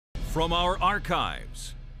From our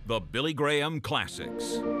archives, the Billy Graham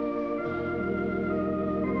Classics.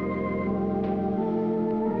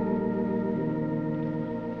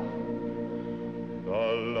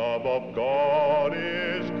 The love of God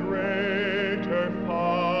is greater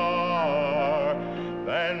far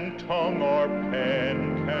than tongue or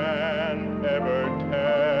pen can ever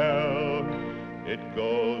tell. It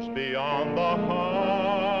goes beyond the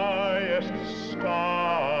highest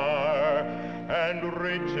star and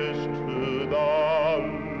reaches to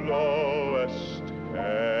the lowest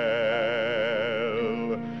hell.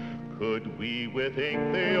 Could we with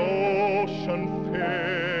ink the ocean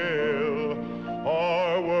fill,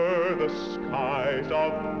 or were the skies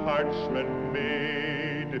of parchment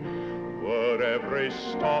made? Were every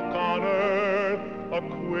stalk on earth a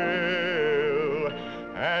quill,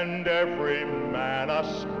 and every man a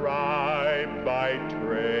scribe by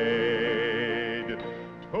trade?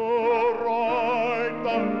 To write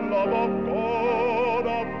the love of God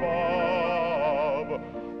above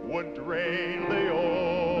would drain the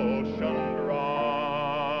ocean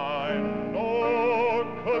dry, nor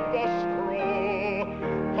could the scroll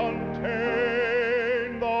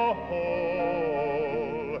contain the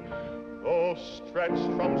whole, though stretched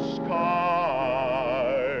from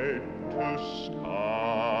sky to sky.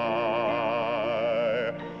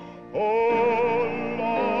 Oh,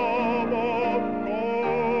 love of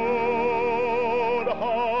God,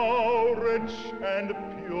 how rich and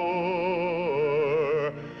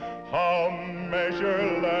pure, how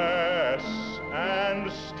measureless and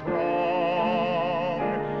strong,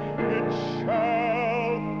 it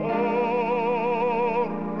shall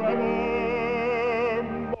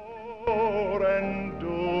forevermore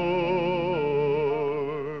endure.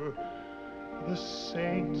 The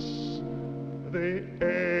saints, the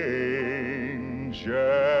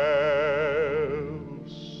angels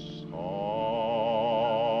song.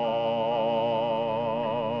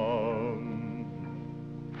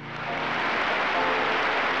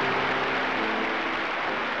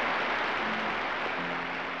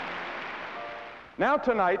 Now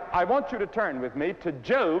tonight, I want you to turn with me to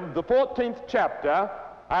Job, the 14th chapter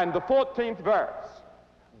and the 14th verse.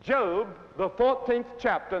 Job, the 14th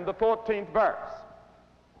chapter and the 14th verse.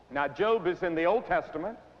 Now, Job is in the Old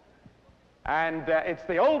Testament, and it's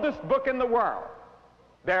the oldest book in the world.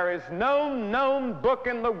 There is no known book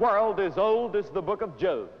in the world as old as the book of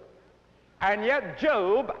Job. And yet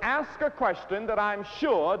Job asks a question that I'm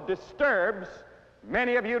sure disturbs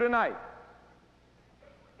many of you tonight.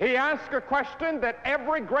 He asks a question that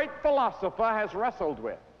every great philosopher has wrestled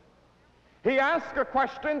with. He asks a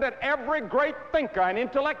question that every great thinker and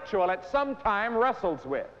intellectual at some time wrestles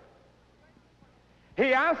with.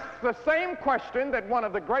 He asks the same question that one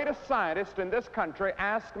of the greatest scientists in this country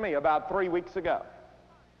asked me about 3 weeks ago.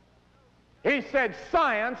 He said,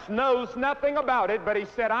 science knows nothing about it, but he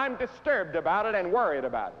said, I'm disturbed about it and worried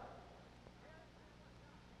about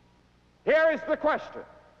it. Here is the question.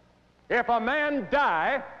 If a man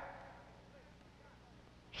die,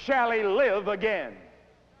 shall he live again?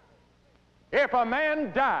 If a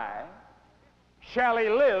man die, shall he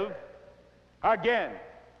live again?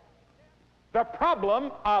 The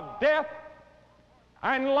problem of death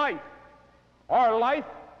and life, or life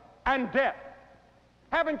and death.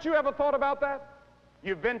 Haven't you ever thought about that?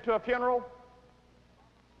 You've been to a funeral.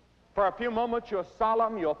 For a few moments you're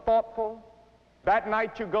solemn, you're thoughtful. That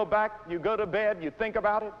night you go back, you go to bed, you think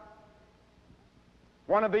about it.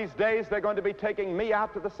 One of these days they're going to be taking me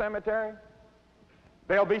out to the cemetery.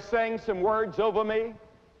 They'll be saying some words over me.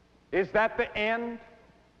 Is that the end?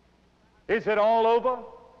 Is it all over?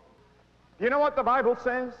 You know what the Bible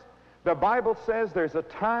says? The Bible says there's a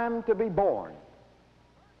time to be born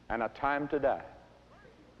and a time to die.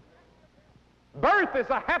 Birth is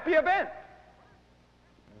a happy event.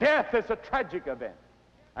 Death is a tragic event.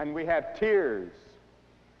 And we have tears.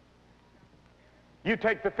 You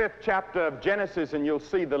take the 5th chapter of Genesis and you'll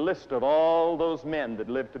see the list of all those men that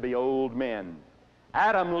lived to be old men.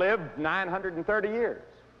 Adam lived 930 years,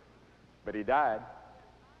 but he died.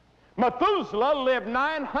 Methuselah lived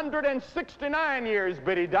 969 years,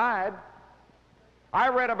 but he died. I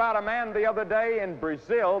read about a man the other day in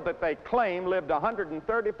Brazil that they claim lived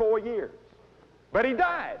 134 years, but he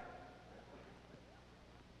died.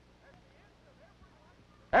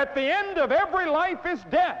 At the end of every life is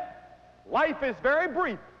death. Life is very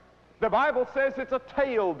brief. The Bible says it's a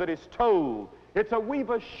tale that is told. It's a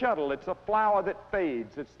weaver's shuttle. It's a flower that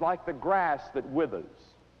fades. It's like the grass that withers.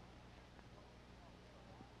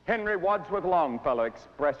 Henry Wadsworth Longfellow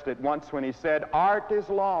expressed it once when he said, art is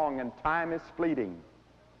long and time is fleeting,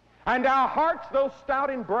 and our hearts, though stout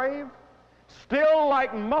and brave, still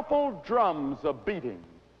like muffled drums a beating.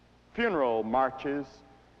 funeral marches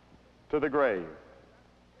to the grave.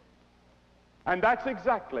 And that's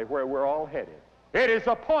exactly where we're all headed. It is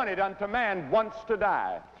appointed unto man once to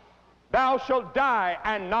die. Thou shalt die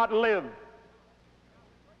and not live.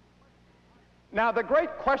 Now the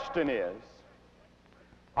great question is,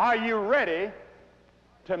 are you ready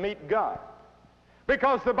to meet God?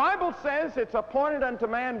 Because the Bible says it's appointed unto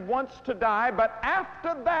man once to die, but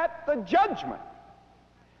after that, the judgment.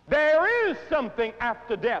 There is something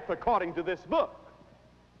after death, according to this book.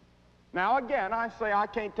 Now again, I say I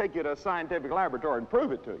can't take you to a scientific laboratory and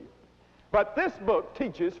prove it to you. But this book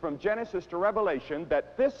teaches from Genesis to Revelation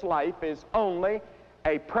that this life is only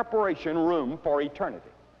a preparation room for eternity.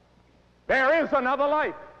 There is another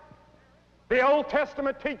life. The Old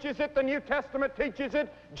Testament teaches it, the New Testament teaches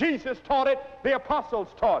it, Jesus taught it, the apostles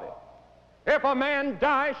taught it. If a man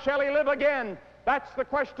die, shall he live again? That's the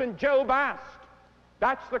question Job asked.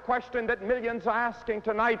 That's the question that millions are asking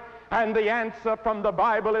tonight, and the answer from the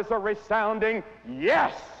Bible is a resounding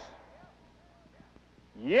yes.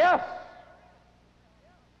 Yes.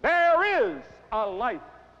 There is a life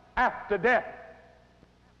after death.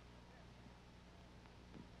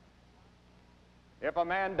 If a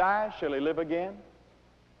man dies, shall he live again?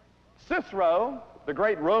 Cicero, the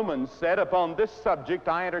great Roman, said, upon this subject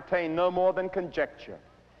I entertain no more than conjecture.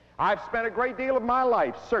 I've spent a great deal of my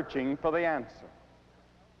life searching for the answer.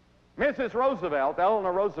 Mrs. Roosevelt,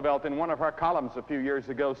 Eleanor Roosevelt, in one of her columns a few years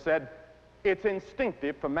ago said, it's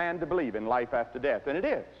instinctive for man to believe in life after death, and it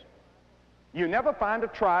is. You never find a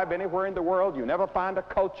tribe anywhere in the world, you never find a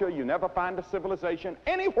culture, you never find a civilization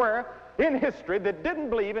anywhere in history that didn't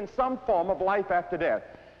believe in some form of life after death.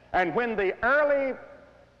 And when the early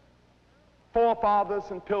forefathers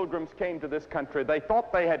and pilgrims came to this country, they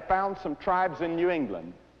thought they had found some tribes in New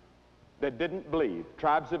England that didn't believe,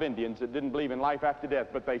 tribes of Indians that didn't believe in life after death,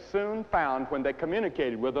 but they soon found when they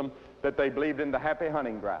communicated with them that they believed in the happy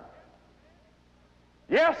hunting ground.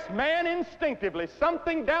 Yes, man instinctively,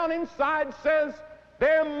 something down inside says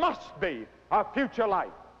there must be a future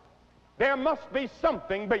life. There must be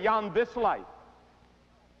something beyond this life.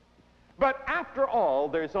 But after all,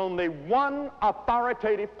 there's only one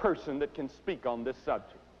authoritative person that can speak on this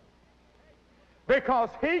subject. Because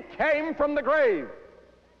he came from the grave.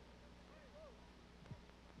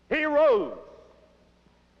 He rose,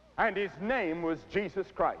 and his name was Jesus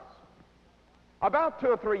Christ. About 2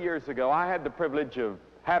 or 3 years ago, I had the privilege of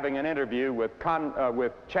having an interview with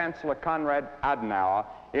Chancellor Konrad Adenauer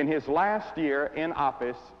in his last year in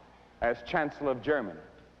office as Chancellor of Germany.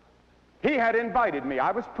 He had invited me.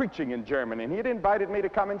 I was preaching in Germany, and he had invited me to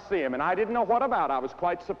come and see him, and I didn't know what about. I was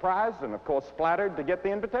quite surprised and, of course, flattered to get the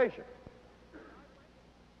invitation.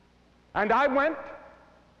 And I went.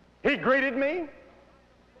 He greeted me.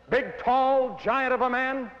 Big, tall, giant of a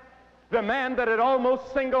man, the man that had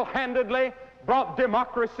almost single-handedly brought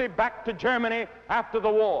democracy back to Germany after the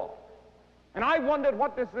war. And I wondered,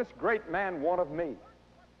 what does this great man want of me?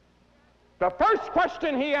 The first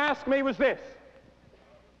question he asked me was this.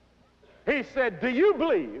 He said, do you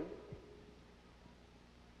believe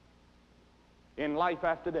in life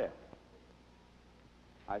after death?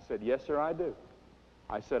 I said, yes, sir, I do.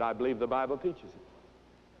 I said, I believe the Bible teaches it.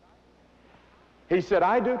 He said,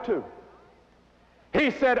 I do too.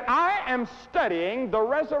 He said, I am studying the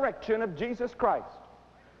resurrection of Jesus Christ.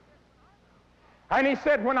 And he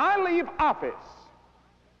said, when I leave office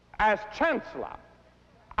as Chancellor,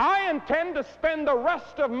 I intend to spend the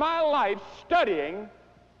rest of my life studying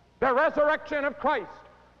the resurrection of Christ.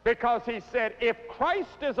 Because he said, if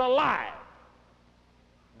Christ is alive,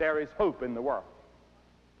 there is hope in the world.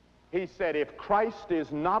 He said, if Christ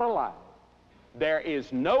is not alive, there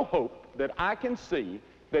is no hope that I can see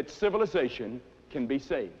that civilization can be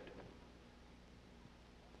saved.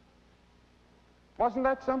 Wasn't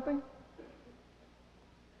that something?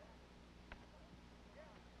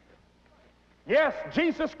 Yes,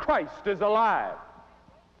 Jesus Christ is alive.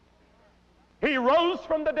 He rose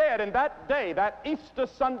from the dead, and that day, that Easter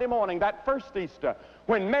Sunday morning, that first Easter,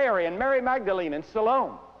 when Mary and Mary Magdalene and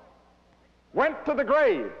Salome went to the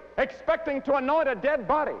grave expecting to anoint a dead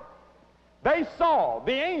body, they saw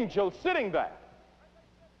the angel sitting there.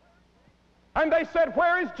 And they said,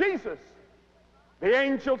 where is Jesus? The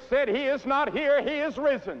angel said, he is not here, he is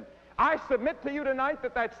risen. I submit to you tonight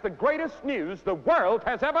that that's the greatest news the world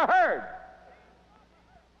has ever heard.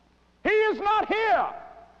 He is not here.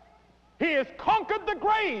 He has conquered the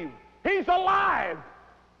grave. He's alive.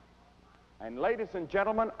 And ladies and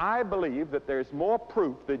gentlemen, I believe that there's more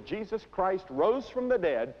proof that Jesus Christ rose from the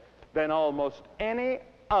dead than almost any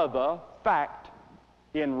other fact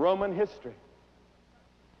in Roman history.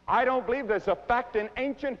 I don't believe there's a fact in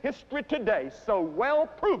ancient history today so well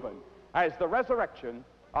proven as the resurrection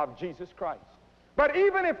of Jesus Christ. But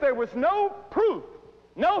even if there was no proof,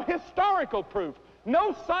 no historical proof,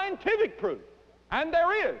 no scientific proof, and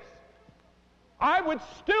there is, I would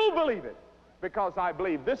still believe it, because I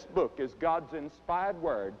believe this book is God's inspired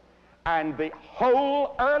word. And the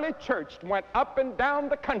whole early church went up and down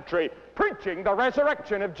the country preaching the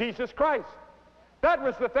resurrection of Jesus Christ. That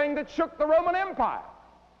was the thing that shook the Roman Empire,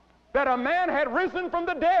 that a man had risen from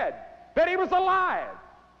the dead, that he was alive,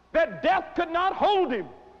 that death could not hold him.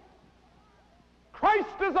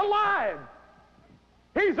 Christ is alive.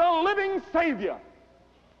 He's a living Savior.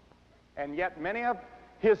 And yet many of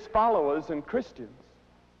his followers and Christians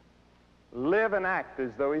live and act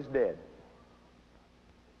as though he's dead.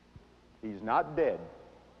 He's not dead.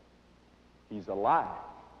 He's alive.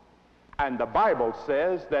 And the Bible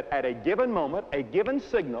says that at a given moment, a given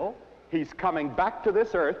signal, he's coming back to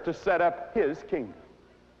this earth to set up his kingdom.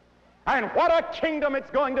 And what a kingdom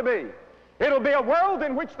it's going to be. It'll be a world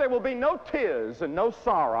in which there will be no tears and no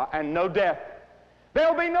sorrow and no death.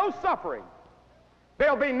 There'll be no suffering.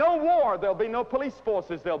 There'll be no war. There'll be no police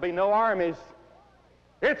forces. There'll be no armies.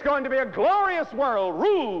 It's going to be a glorious world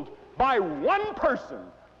ruled by one person,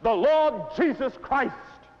 the Lord Jesus Christ.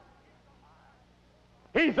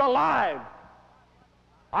 He's alive.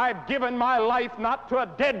 I've given my life not to a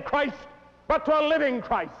dead Christ, but to a living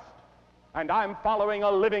Christ. And I'm following a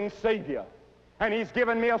living Savior. And he's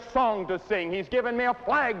given me a song to sing. He's given me a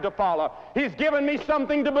flag to follow. He's given me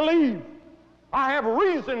something to believe. I have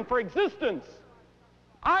reason for existence.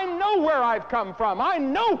 I know where I've come from. I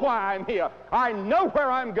know why I'm here. I know where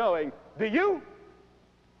I'm going. Do you?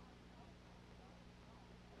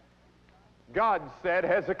 God said,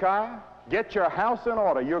 Hezekiah, get your house in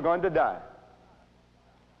order. You're going to die.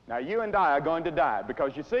 Now, you and I are going to die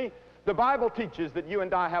because, you see, the Bible teaches that you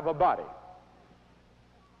and I have a body.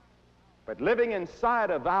 But living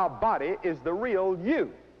inside of our body is the real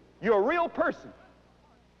you. You're a real person.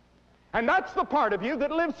 And that's the part of you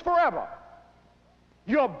that lives forever.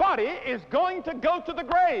 Your body is going to go to the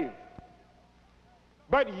grave.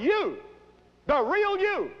 But you, the real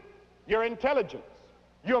you, your intelligence,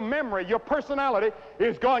 your memory, your personality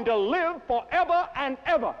is going to live forever and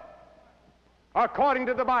ever. According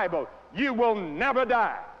to the Bible, you will never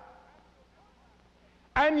die.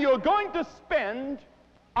 And you're going to spend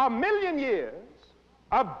 1,000,000 years,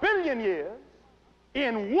 1,000,000,000 years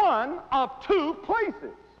in one of two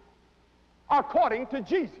places, according to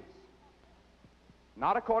Jesus.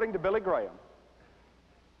 Not according to Billy Graham,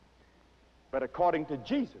 but according to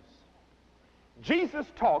Jesus. Jesus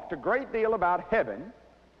talked a great deal about heaven,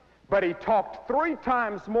 but he talked 3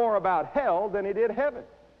 times more about hell than he did heaven.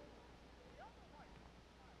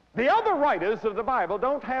 The other writers of the Bible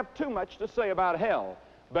don't have too much to say about hell,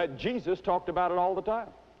 but Jesus talked about it all the time.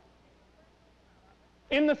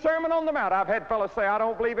 In the Sermon on the Mount, I've had fellows say, I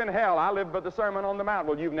don't believe in hell. I live by the Sermon on the Mount.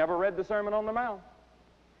 Well, you've never read the Sermon on the Mount.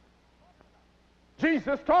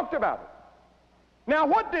 Jesus talked about it. Now,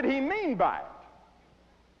 what did he mean by it?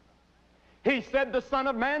 He said, the Son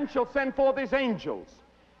of Man shall send forth his angels,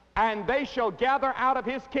 and they shall gather out of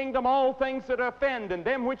his kingdom all things that offend, and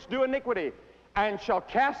them which do iniquity, and shall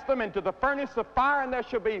cast them into the furnace of fire, and there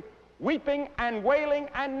shall be weeping and wailing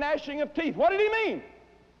and gnashing of teeth. What did he mean?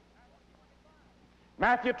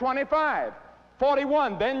 Matthew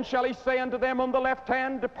 25:41, then shall he say unto them on the left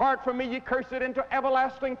hand, depart from me, ye cursed, into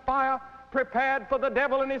everlasting fire, prepared for the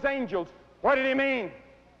devil and his angels. What did he mean?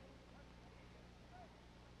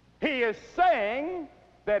 He is saying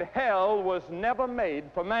that hell was never made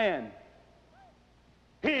for man.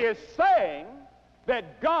 He is saying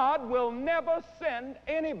that God will never send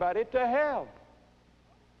anybody to hell.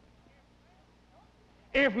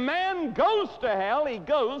 If man goes to hell, he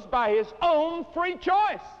goes by his own free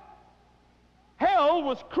choice. Hell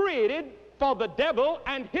was created for the devil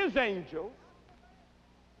and his angels,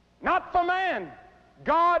 not for man.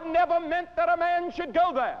 God never meant that a man should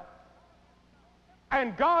go there.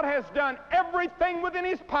 And God has done everything within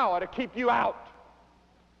his power to keep you out.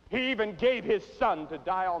 He even gave his son to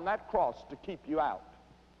die on that cross to keep you out.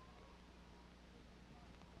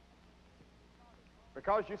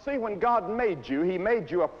 Because you see, when God made you, he made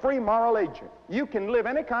you a free moral agent. You can live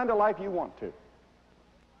any kind of life you want to.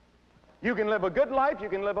 You can live a good life, you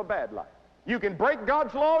can live a bad life. You can break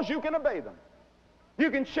God's laws, you can obey them. You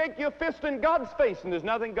can shake your fist in God's face, and there's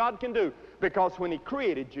nothing God can do. Because when he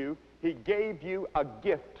created you, he gave you a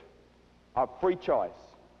gift of free choice.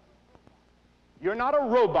 You're not a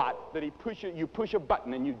robot that you push a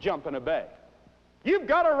button and you jump and obey. You've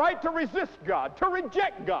got a right to resist God, to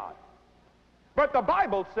reject God. But the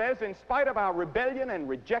Bible says, in spite of our rebellion and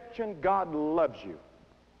rejection, God loves you.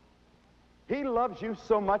 He loves you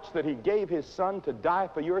so much that he gave his son to die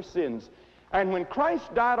for your sins. And when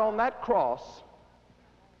Christ died on that cross,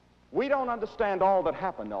 we don't understand all that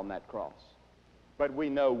happened on that cross. But we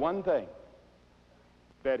know one thing,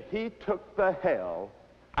 that he took the hell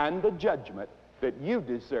and the judgment that you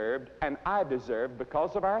deserved and I deserved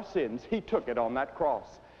because of our sins. He took it on that cross.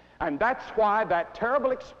 And that's why that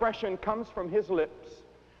terrible expression comes from his lips,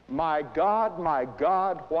 my God,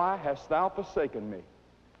 why hast thou forsaken me?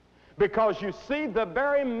 Because you see, the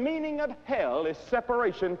very meaning of hell is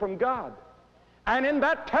separation from God. And in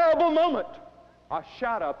that terrible moment, a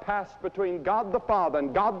shadow passed between God the Father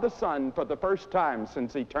and God the Son for the first time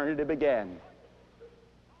since eternity began.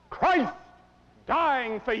 Christ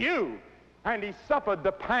dying for you, and he suffered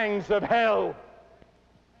the pangs of hell.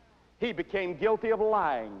 He became guilty of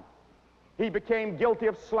lying. He became guilty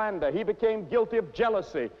of slander. He became guilty of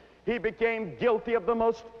jealousy. He became guilty of the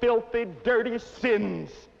most filthy, dirty sins.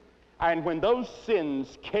 And when those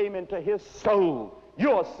sins came into his soul,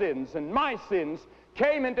 your sins and my sins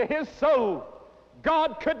came into his soul,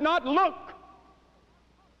 God could not look,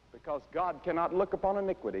 because God cannot look upon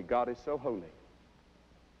iniquity. God is so holy.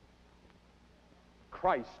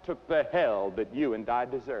 Christ took the hell that you and I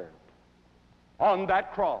deserved on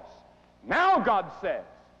that cross. Now God says,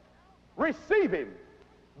 receive him,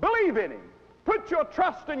 believe in him, put your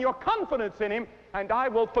trust and your confidence in him, and I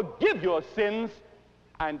will forgive your sins,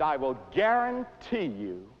 and I will guarantee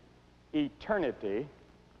you eternity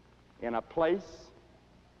in a place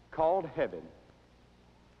called heaven.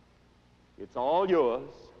 It's all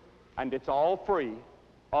yours, and it's all free.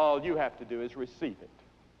 All you have to do is receive it.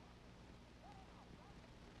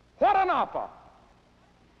 What an offer!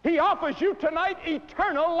 He offers you tonight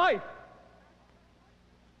eternal life.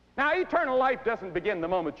 Now, eternal life doesn't begin the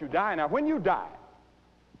moment you die. Now, when you die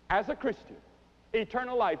as a Christian,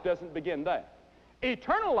 eternal life doesn't begin there.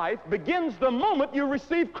 Eternal life begins the moment you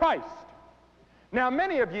receive Christ. Now,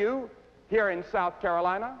 many of you here in South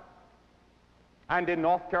Carolina and in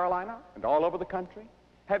North Carolina and all over the country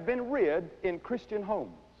have been reared in Christian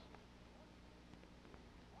homes.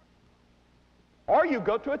 Or you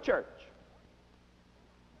go to a church.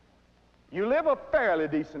 You live a fairly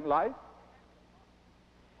decent life,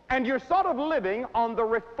 and you're sort of living on the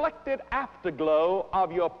reflected afterglow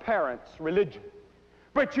of your parents' religion.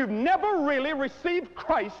 But you've never really received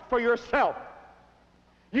Christ for yourself.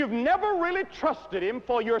 You've never really trusted him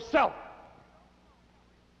for yourself.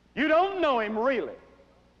 You don't know him really.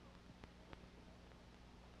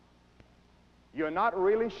 You're not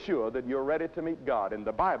really sure that you're ready to meet God. And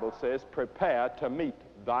the Bible says, prepare to meet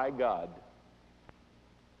thy God.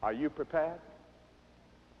 Are you prepared?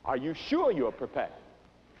 Are you sure you're prepared?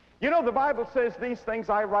 You know, the Bible says, these things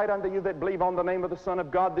I write unto you that believe on the name of the Son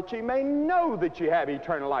of God, that ye may know that ye have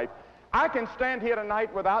eternal life. I can stand here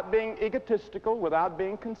tonight without being egotistical, without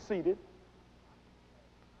being conceited.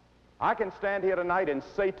 I can stand here tonight and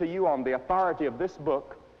say to you on the authority of this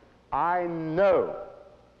book, I know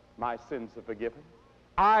my sins are forgiven.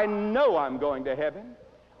 I know I'm going to heaven.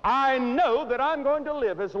 I know that I'm going to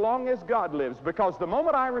live as long as God lives, because the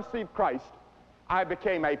moment I received Christ, I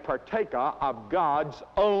became a partaker of God's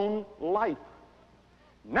own life.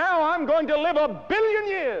 Now I'm going to live 1 billion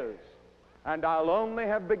years, and I'll only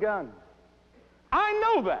have begun. I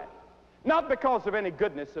know that, not because of any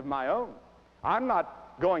goodness of my own. I'm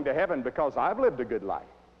not going to heaven because I've lived a good life.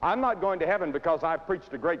 I'm not going to heaven because I've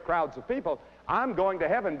preached to great crowds of people. I'm going to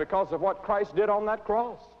heaven because of what Christ did on that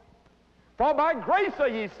cross. For by grace are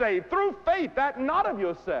ye saved, through faith, that not of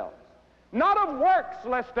yourselves, not of works,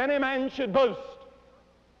 lest any man should boast.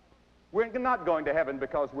 We're not going to heaven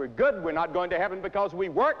because we're good. We're not going to heaven because we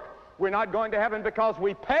work. We're not going to heaven because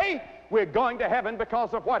we pay. We're going to heaven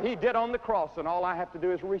because of what he did on the cross, and all I have to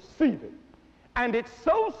do is receive it. And it's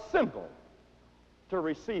so simple to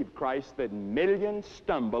receive Christ that millions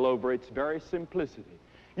stumble over its very simplicity.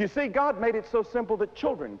 You see, God made it so simple that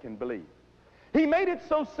children can believe. He made it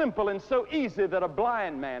so simple and so easy that a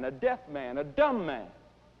blind man, a deaf man, a dumb man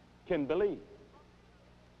can believe.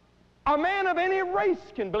 A man of any race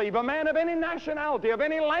can believe. A man of any nationality, of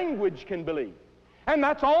any language can believe. And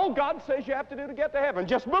that's all God says you have to do to get to heaven.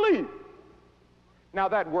 Just believe. Now,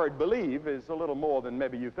 that word believe is a little more than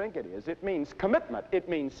maybe you think it is. It means commitment. It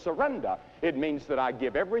means surrender. It means that I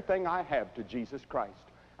give everything I have to Jesus Christ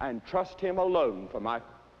and trust him alone for my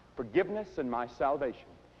forgiveness and my salvation.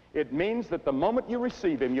 It means that the moment you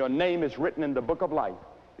receive him, your name is written in the book of life.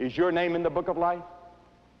 Is your name in the book of life?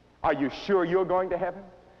 Are you sure you're going to heaven?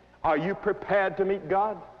 Are you prepared to meet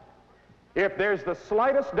God? If there's the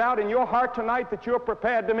slightest doubt in your heart tonight that you're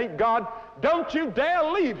prepared to meet God, don't you dare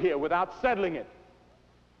leave here without settling it.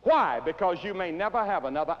 Why? Because you may never have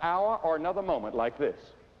another hour or another moment like this.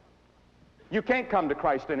 You can't come to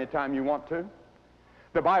Christ anytime you want to.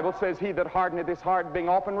 The Bible says, he that hardeneth his heart, being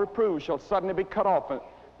often reproved, shall suddenly be cut off,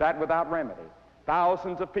 that without remedy.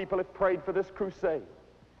 Thousands of people have prayed for this crusade.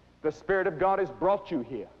 The Spirit of God has brought you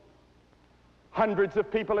here. Hundreds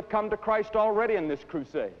of people have come to Christ already in this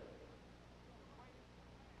crusade.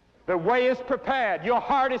 The way is prepared. Your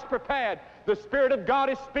heart is prepared. The Spirit of God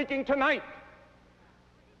is speaking tonight.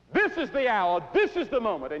 This is the hour. This is the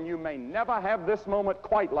moment. And you may never have this moment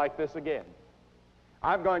quite like this again.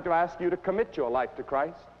 I'm going to ask you to commit your life to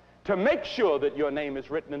Christ, to make sure that your name is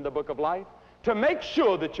written in the book of life, to make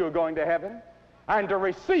sure that you're going to heaven, and to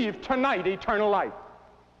receive tonight eternal life.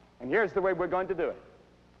 And here's the way we're going to do it.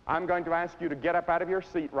 I'm going to ask you to get up out of your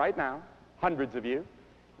seat right now, hundreds of you.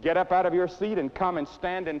 Get up out of your seat and come and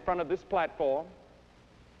stand in front of this platform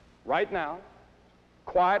right now.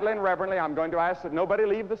 Quietly and reverently, I'm going to ask that nobody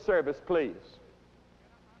leave the service, please.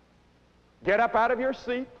 Get up out of your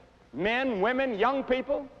seat. Men, women, young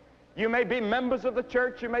people. You may be members of the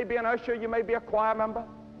church. You may be an usher. You may be a choir member.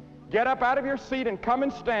 Get up out of your seat and come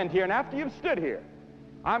and stand here. And after you've stood here,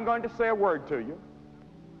 I'm going to say a word to you.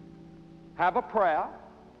 Have a prayer.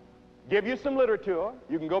 Give you some literature.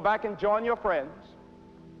 You can go back and join your friends.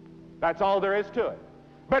 That's all there is to it.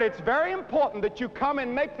 But it's very important that you come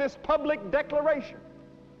and make this public declaration.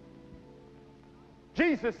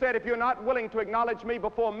 Jesus said, if you're not willing to acknowledge me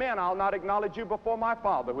before men, I'll not acknowledge you before my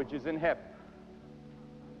Father which is in heaven.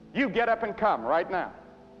 You get up and come right now.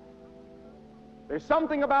 There's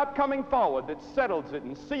something about coming forward that settles it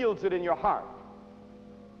and seals it in your heart.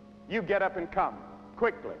 You get up and come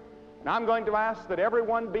quickly. And I'm going to ask that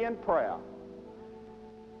everyone be in prayer.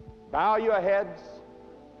 Bow your heads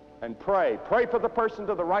and pray. Pray for the person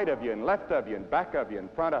to the right of you and left of you and back of you and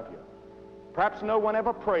front of you. Perhaps no one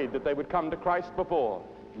ever prayed that they would come to Christ before.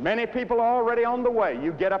 Many people are already on the way.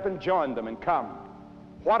 You get up and join them and come.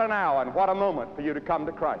 What an hour and what a moment for you to come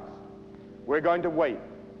to Christ. We're going to wait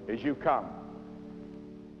as you come.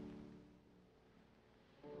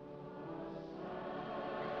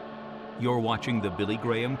 You're watching the Billy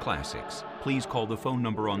Graham Classics. Please call the phone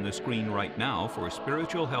number on the screen right now for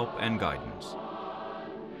spiritual help and guidance.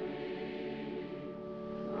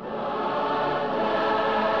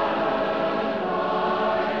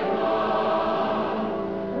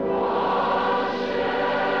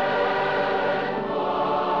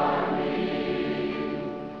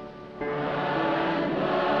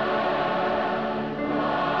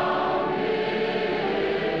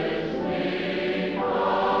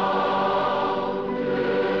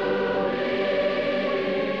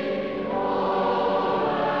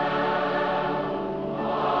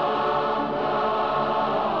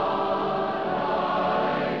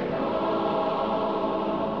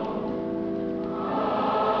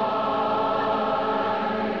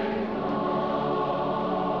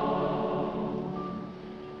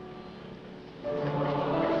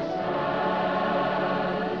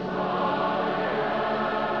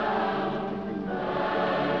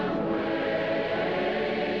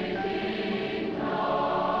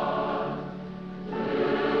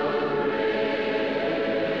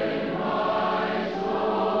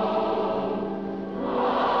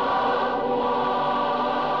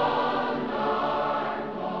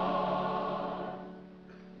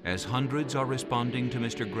 As hundreds are responding to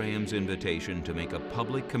Mr. Graham's invitation to make a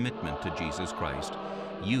public commitment to Jesus Christ,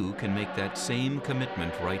 you can make that same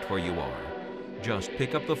commitment right where you are. Just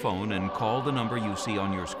pick up the phone and call the number you see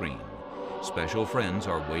on your screen. Special friends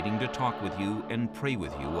are waiting to talk with you and pray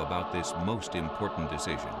with you about this most important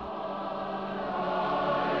decision.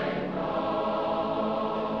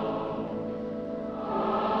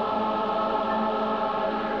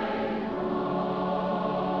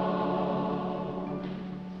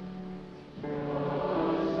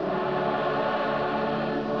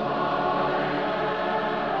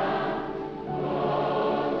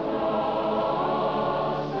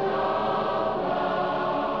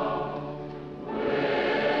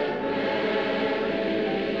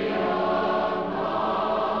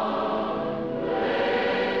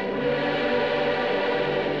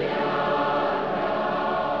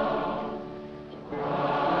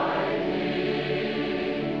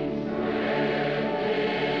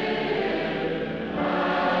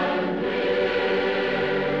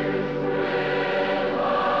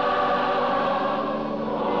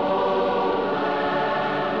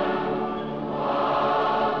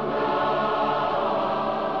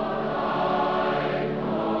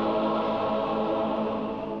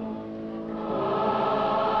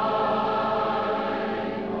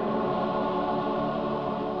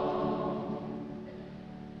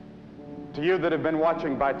 To you that have been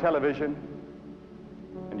watching by television,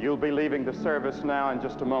 and you'll be leaving the service now in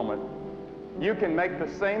just a moment, you can make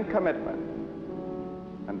the same commitment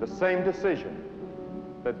and the same decision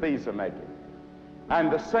that these are making.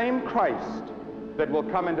 And the same Christ that will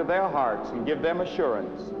come into their hearts and give them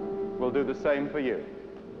assurance will do the same for you.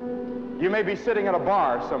 You may be sitting at a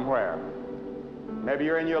bar somewhere. Maybe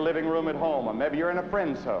you're in your living room at home, or maybe you're in a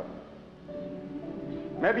friend's home.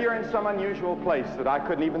 Maybe you're in some unusual place that I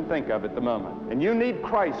couldn't even think of at the moment. And you need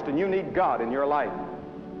Christ and you need God in your life.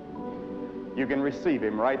 You can receive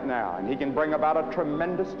him right now, and he can bring about a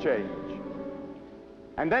tremendous change.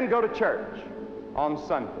 And then go to church on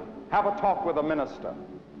Sunday. Have a talk with a minister.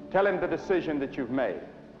 Tell him the decision that you've made.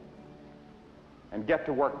 And get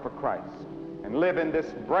to work for Christ. And live in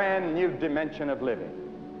this brand new dimension of living,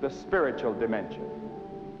 the spiritual dimension.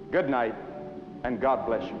 Good night, and God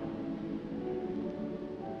bless you.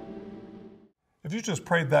 If you just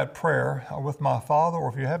prayed that prayer with my Father, or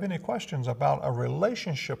if you have any questions about a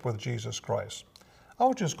relationship with Jesus Christ, I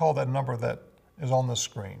would just call that number that is on the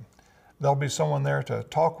screen. There'll be someone there to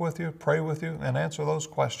talk with you, pray with you, and answer those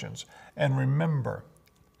questions. And remember,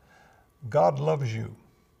 God loves you.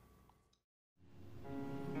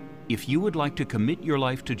 If you would like to commit your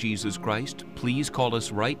life to Jesus Christ, please call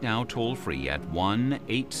us right now toll-free at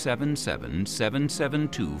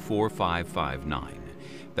 1-877-772-4559.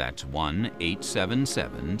 That's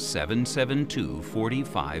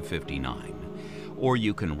 1-877-772-4559. Or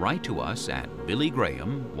you can write to us at Billy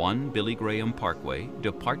Graham, 1 Billy Graham Parkway,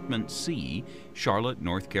 Department C, Charlotte,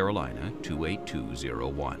 North Carolina,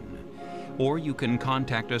 28201. Or you can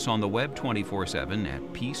contact us on the web 24/7 at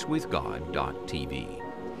peacewithgod.tv.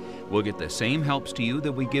 We'll get the same helps to you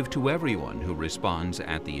that we give to everyone who responds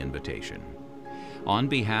at the invitation. On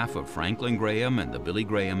behalf of Franklin Graham and the Billy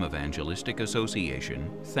Graham Evangelistic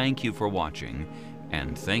Association, thank you for watching,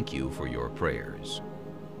 and thank you for your prayers.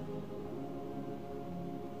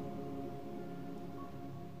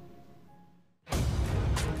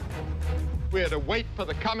 We are to wait for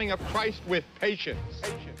the coming of Christ with patience.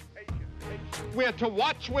 We are to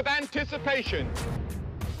watch with anticipation.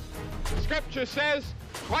 Scripture says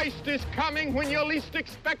Christ is coming when you're least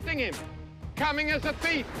expecting him. Coming as a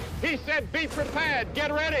thief. He said, be prepared,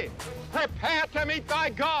 get ready. Prepare to meet thy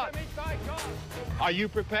God. Are you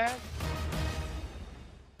prepared?